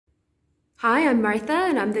Hi, I'm Martha,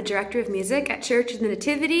 and I'm the Director of Music at Church of the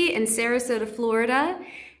Nativity in Sarasota, Florida.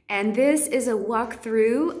 And this is a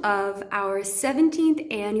walkthrough of our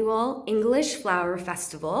 17th annual English Flower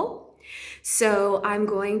Festival. So I'm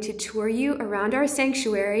going to tour you around our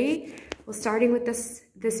sanctuary. Well, starting with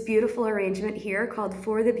this beautiful arrangement here called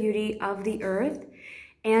For the Beauty of the Earth.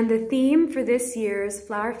 And the theme for this year's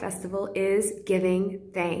Flower Festival is Giving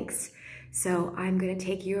Thanks. So I'm going to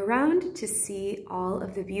take you around to see all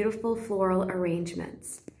of the beautiful floral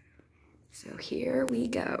arrangements. So here we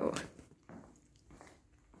go.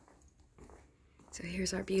 So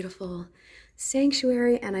here's our beautiful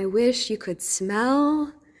sanctuary, and I wish you could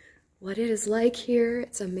smell what it is like here.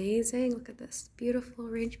 It's amazing. Look at this beautiful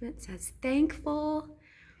arrangement. It says thankful.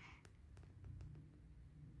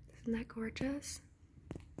 Isn't that gorgeous?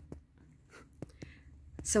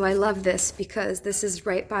 So I love this because this is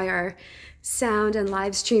right by our sound and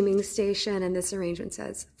live streaming station, and this arrangement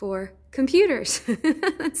says for computers.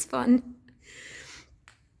 That's fun.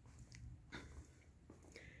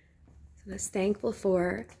 So that's thankful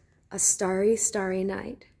for a starry, starry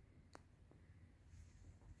night.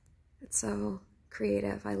 It's so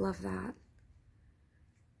creative. I love that.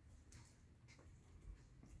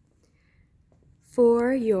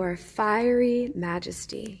 For your fiery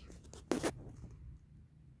majesty.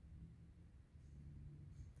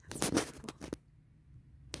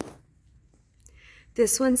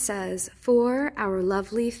 This one says, for our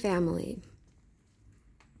lovely family.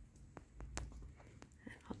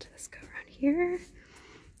 And I'll just go around here.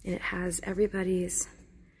 And it has everybody's,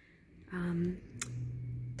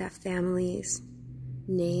 that family's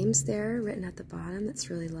names there written at the bottom. That's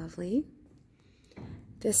really lovely.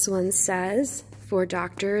 This one says, for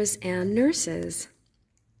doctors and nurses.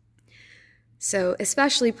 So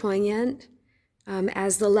especially poignant,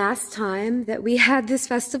 as the last time that we had this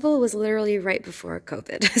festival was literally right before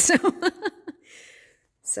COVID.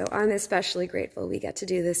 So I'm especially grateful we get to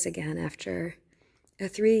do this again after a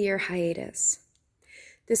 3-year hiatus.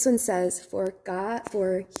 This one says,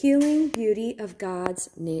 for healing beauty of God's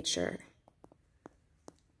nature.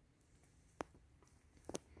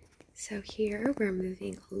 So here we're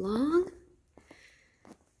moving along.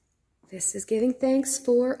 This is giving thanks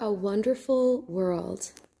for a wonderful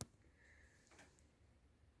world.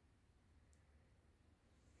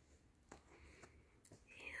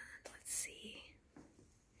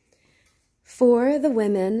 For the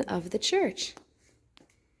women of the church.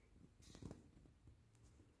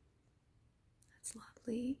 That's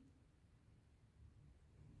lovely.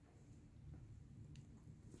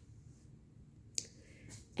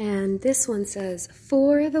 And this one says,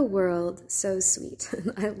 for the world so sweet.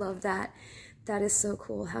 I love that. That is so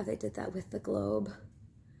cool how they did that with the globe.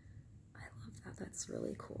 I love that. That's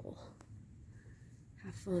really cool.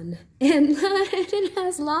 Have fun. And it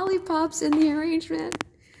has lollipops in the arrangement.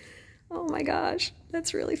 Oh my gosh,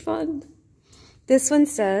 that's really fun. This one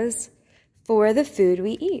says, for the food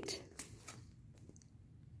we eat.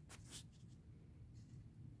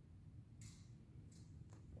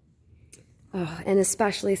 Oh, and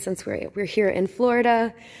especially since we're here in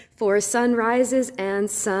Florida, for sunrises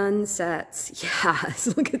and sunsets. Yes,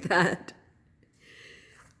 look at that.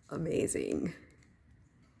 Amazing.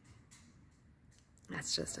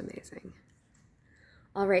 That's just amazing.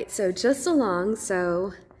 All right, so just along,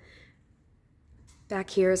 back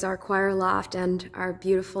here is our choir loft and our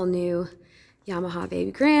beautiful new Yamaha Baby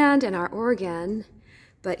Grand and our organ.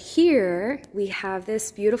 But here we have this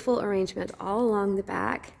beautiful arrangement all along the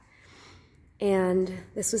back. And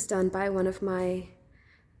this was done by one of my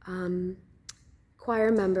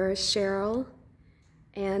choir members, Cheryl.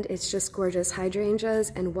 And it's just gorgeous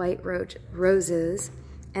hydrangeas and white roses.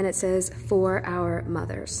 And it says, for our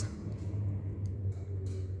mothers.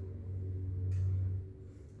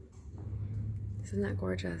 Isn't that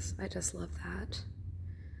gorgeous? I just love that.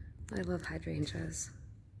 I love hydrangeas.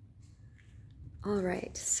 All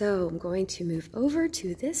right, so I'm going to move over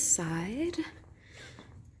to this side.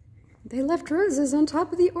 They left roses on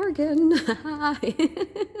top of the organ.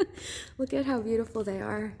 Look at how beautiful they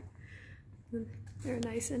are. They're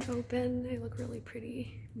nice and open. They look really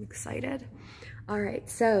pretty. I'm excited. All right,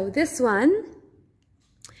 so this one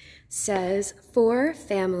says, for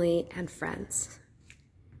family and friends.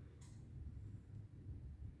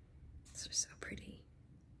 Are so pretty.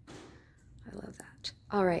 I love that.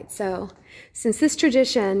 All right, so since this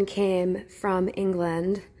tradition came from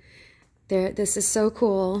England, this is so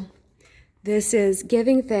cool. This is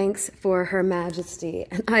giving thanks for Her Majesty,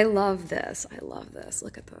 and I love this. I love this.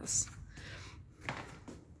 Look at this.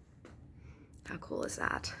 How cool is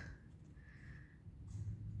that?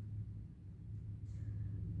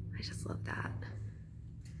 I just love that.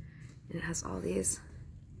 And it has all these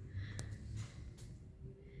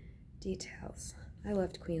details. I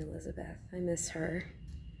loved Queen Elizabeth. I miss her.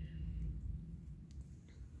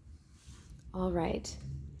 All right.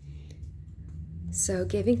 So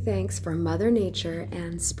giving thanks for Mother Nature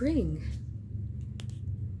and spring.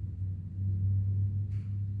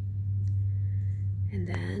 And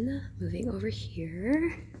then moving over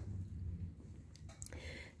here.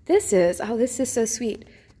 This is so sweet.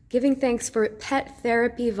 Giving thanks for pet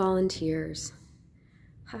therapy volunteers.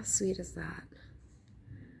 How sweet is that?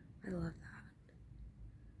 I love that.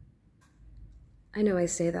 I know I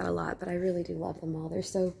say that a lot, but I really do love them all. They're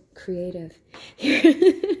so creative.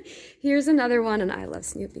 Here's another one, and I love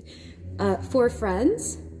Snoopy. For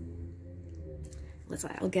friends.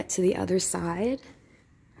 I'll get to the other side.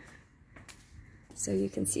 So you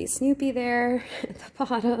can see Snoopy there at the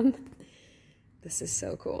bottom. This is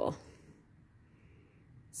so cool.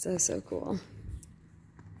 So, so cool.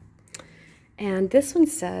 And this one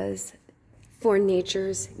says, for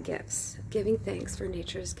nature's gifts. Giving thanks for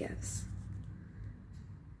nature's gifts.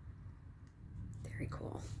 Very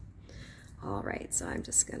cool. All right, so I'm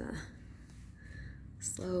just gonna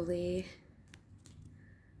slowly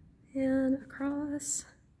and across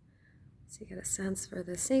so you get a sense for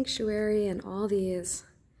the sanctuary and all these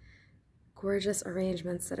gorgeous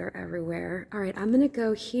arrangements that are everywhere. All right, I'm gonna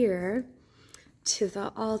go here to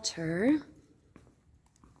the altar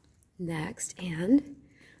next, and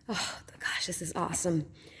oh gosh, this is awesome.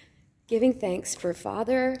 Giving thanks for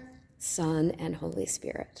Father, Son, and Holy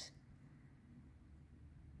Spirit.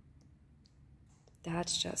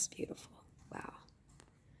 That's just beautiful. Wow.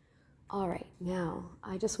 All right, now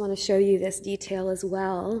I just want to show you this detail as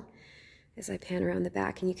well as I pan around the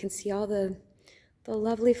back, and you can see all the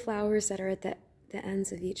lovely flowers that are at the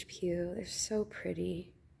ends of each pew. They're so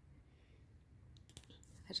pretty.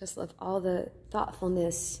 I just love all the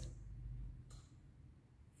thoughtfulness,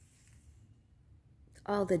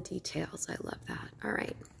 all the details. I love that. All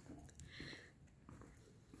right.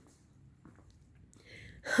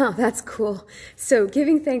 Oh, that's cool. So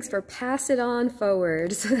giving thanks for pass it on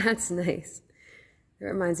forward. So that's nice. It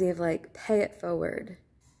reminds me of like pay it forward.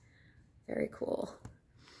 Very cool.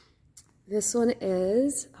 This one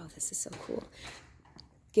is, oh, this is so cool.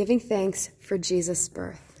 Giving thanks for Jesus'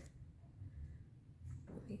 birth.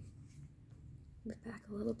 Let me look back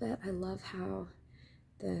a little bit. I love how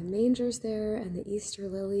the manger's there and the Easter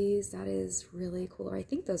lilies. That is really cool. Or I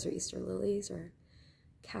think those are Easter lilies or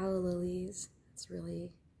calla lilies. It's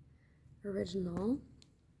really original.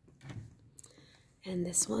 And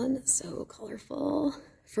this one, so colorful,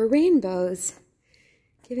 for rainbows.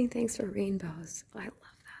 Giving thanks for rainbows. Oh, I love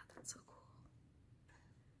that. That's so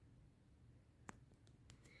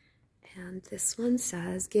cool. And this one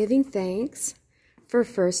says, giving thanks for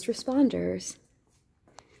first responders.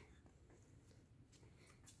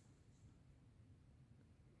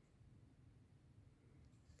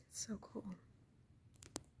 So cool.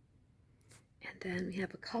 And then we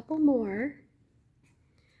have a couple more.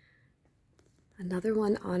 Another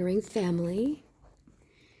one honoring family.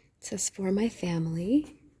 It says, for my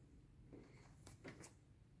family.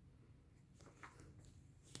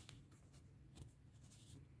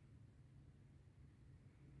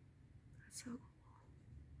 That's so cool.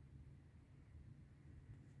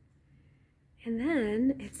 And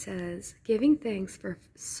then it says, giving thanks for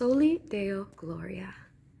Soli Deo Gloria.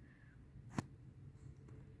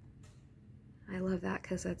 I love that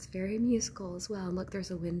because that's very musical as well. And look,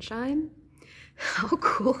 there's a wind chime. How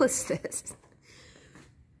cool is this?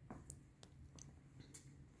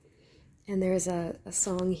 And there's a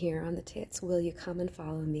song here on the tits, Will You Come and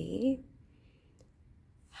Follow Me?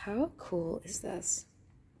 How cool is this?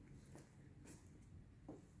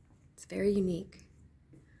 It's very unique.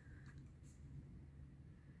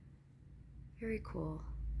 Very cool.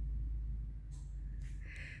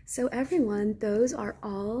 So everyone, those are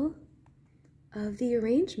all of the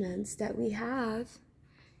arrangements that we have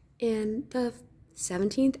in the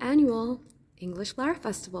 17th Annual English Flower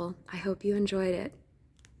Festival. I hope you enjoyed it.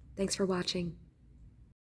 Thanks for watching.